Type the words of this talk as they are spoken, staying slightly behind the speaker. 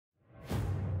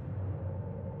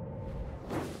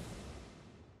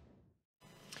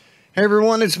Hey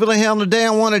everyone, it's Billy Hale. Today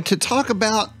I wanted to talk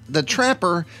about the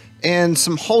Trapper and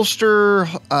some holster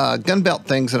gun belt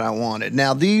things that I wanted.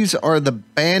 Now these are the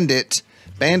Bandit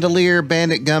Bandolier,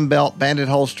 Bandit gun belt, Bandit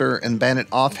holster, and Bandit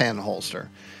offhand holster.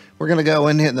 We're going to go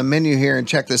in the menu here and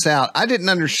check this out. I didn't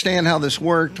understand how this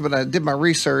worked, but I did my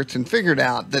research and figured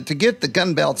out that to get the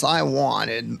gun belts I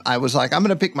wanted, I was like, I'm going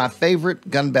to pick my favorite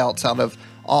gun belts out of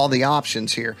all the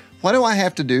options here. What do I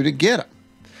have to do to get them?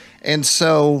 And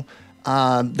so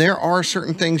there are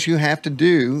certain things you have to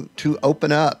do to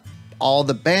open up all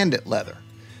the Bandit leather.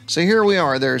 So here we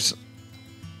are. I'm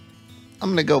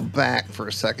going to go back for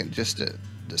a second just to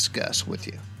discuss with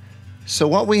you. So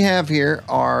what we have here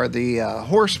are the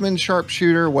Horseman,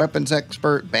 Sharpshooter, Weapons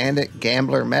Expert, Bandit,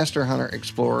 Gambler, Master Hunter,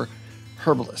 Explorer,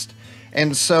 Herbalist.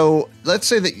 And so let's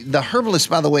say that the Herbalist,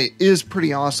 by the way, is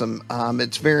pretty awesome.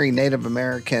 It's very Native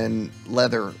American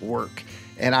leather work,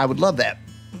 and I would love that.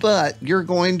 But you're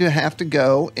going to have to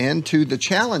go into the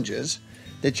challenges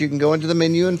that you can go into the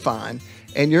menu and find,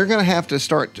 and you're going to have to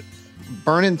start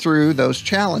burning through those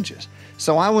challenges.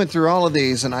 So I went through all of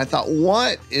these, and I thought,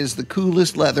 what is the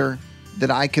coolest leather that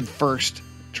I could first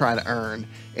try to earn?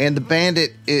 And the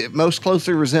Bandit, it most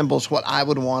closely resembles what I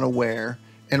would want to wear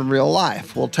in real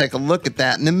life. We'll take a look at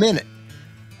that in a minute.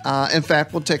 In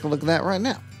fact, we'll take a look at that right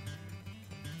now.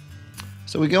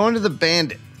 So we go into the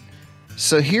Bandit.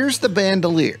 So here's the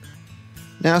Bandolier.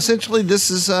 Now, essentially,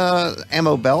 this is a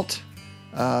ammo belt.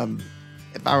 If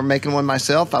I were making one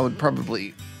myself, I would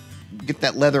probably get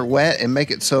that leather wet and make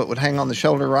it so it would hang on the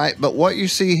shoulder right. But what you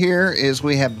see here is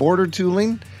we have border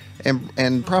tooling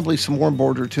and probably some more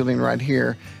border tooling right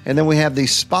here. And then we have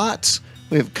these spots.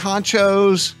 We have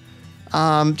conchos,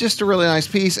 just a really nice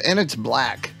piece, and it's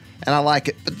black, and I like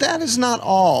it. But that is not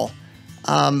all.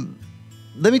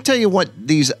 Let me tell you what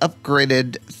these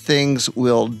upgraded things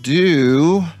will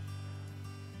do.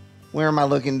 Where am I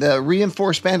looking? The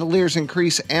reinforced bandoliers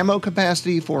increase ammo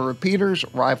capacity for repeaters,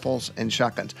 rifles, and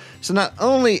shotguns. So not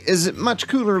only is it much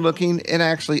cooler looking, it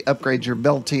actually upgrades your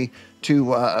ability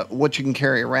to what you can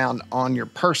carry around on your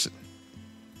person.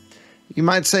 You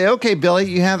might say, okay, Billy,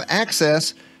 you have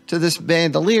access to this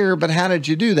bandolier, but how did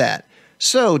you do that?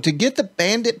 So to get the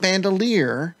Bandit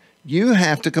Bandolier, you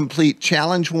have to complete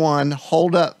Challenge 1,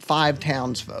 hold up 5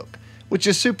 townsfolk, which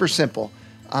is super simple.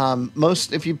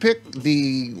 If you pick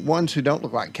the ones who don't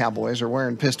look like cowboys or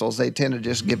wearing pistols, they tend to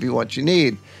just give you what you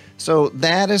need. So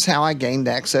that is how I gained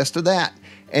access to that.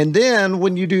 And then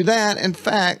when you do that, in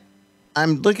fact,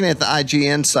 I'm looking at the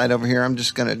IGN site over here. I'm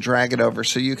just going to drag it over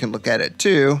so you can look at it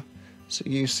too. So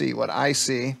you see what I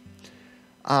see.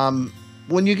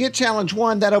 When you get Challenge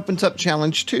 1, that opens up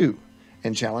Challenge 2.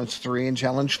 And Challenge 3 and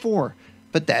Challenge 4.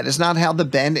 But that is not how the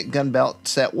Bandit gun belt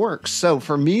set works. So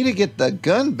for me to get the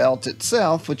gun belt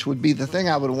itself, which would be the thing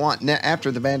I would want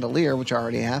after the Bandolier, which I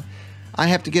already have, I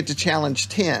have to get to Challenge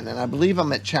 10. And I believe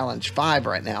I'm at Challenge 5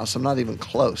 right now, so I'm not even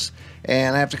close.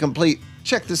 And I have to complete,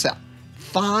 check this out,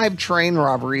 5 train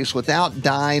robberies without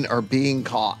dying or being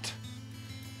caught.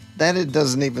 That it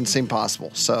doesn't even seem possible.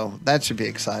 So that should be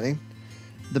exciting.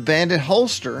 The Bandit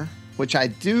holster, which I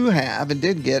do have and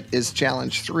did get, is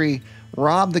Challenge 3.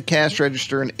 Rob the cash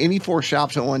register in any 4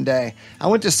 shops in one day. I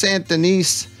went to Saint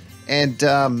Denis and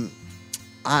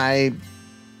I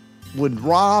would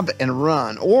rob and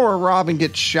run, or rob and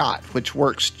get shot, which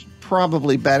works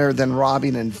probably better than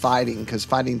robbing and fighting, because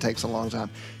fighting takes a long time.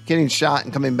 Getting shot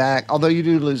and coming back, although you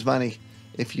do lose money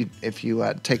if you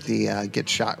take the get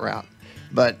shot route.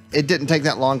 But it didn't take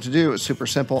that long to do. It was super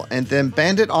simple. And then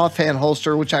Bandit offhand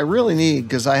holster, which I really need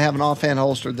because I have an offhand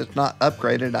holster that's not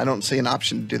upgraded. I don't see an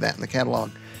option to do that in the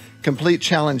catalog. Complete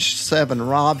Challenge 7.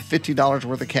 Rob $50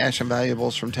 worth of cash and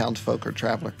valuables from townsfolk or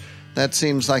traveler. That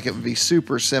seems like it would be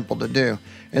super simple to do.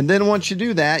 And then once you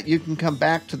do that, you can come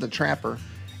back to the Trapper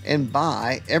and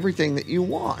buy everything that you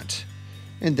want.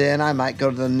 And then I might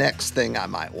go to the next thing I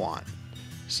might want.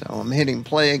 So I'm hitting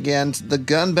play again. The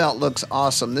gun belt looks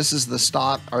awesome. This is the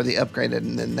stock or the upgraded,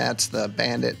 and then that's the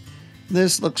Bandit.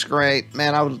 This looks great.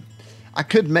 Man, I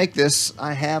could make this.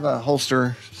 I have a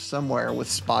holster somewhere with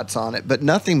spots on it, but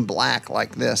nothing black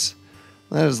like this.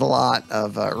 There's a lot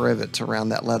of rivets around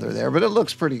that leather there, but it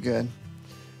looks pretty good.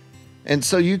 And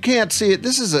so you can't see it.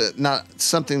 This is not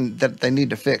something that they need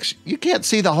to fix. You can't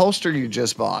see the holster you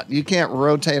just bought. You can't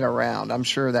rotate around. I'm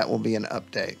sure that will be an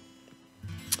update.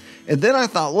 And then I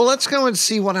thought, well, let's go and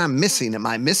see what I'm missing. Am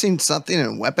I missing something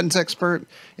in Weapons Expert?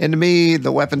 And to me,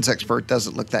 the Weapons Expert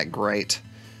doesn't look that great.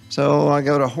 So I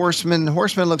go to Horseman.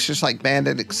 Horseman looks just like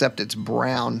Bandit, except it's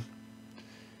brown.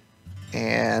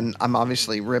 And I'm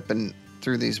obviously ripping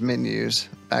through these menus.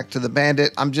 Back to the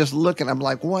Bandit. I'm just looking. I'm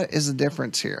like, what is the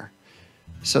difference here?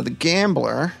 So the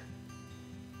Gambler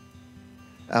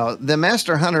The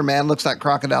Master Hunter, man, looks like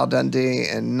Crocodile Dundee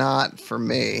and not for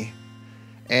me.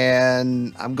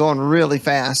 And I'm going really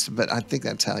fast, but I think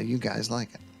that's how you guys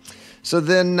like it. So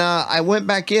then I went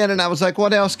back in and I was like,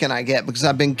 what else can I get? Because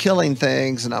I've been killing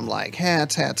things and I'm like,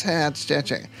 hats.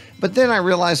 But then I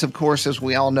realized, of course, as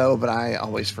we all know, but I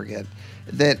always forget,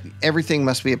 that everything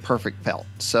must be a perfect pelt.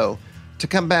 So to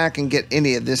come back and get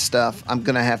any of this stuff, I'm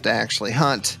going to have to actually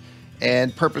hunt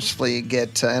and purposefully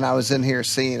get, and I was in here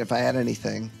seeing if I had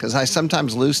anything, because I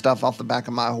sometimes lose stuff off the back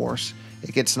of my horse.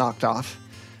 It gets knocked off.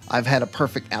 I've had a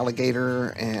perfect alligator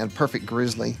and perfect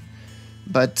grizzly.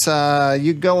 But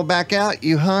you go back out,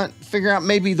 you hunt, figure out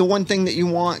maybe the one thing that you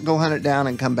want, go hunt it down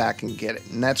and come back and get it.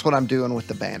 And that's what I'm doing with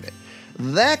the Bandit.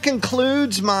 That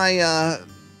concludes my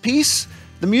piece.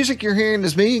 The music you're hearing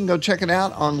is me. You can go check it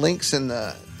out on links in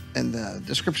the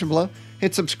description below.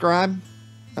 Hit subscribe.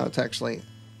 No, it's actually,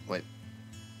 wait,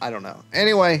 I don't know.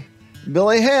 Anyway,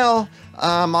 Billy Hale.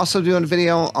 I'm also doing a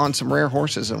video on some rare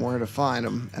horses and where to find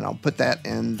them. And I'll put that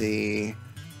in the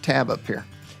tab up here.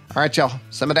 All right, y'all,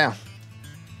 simmer down.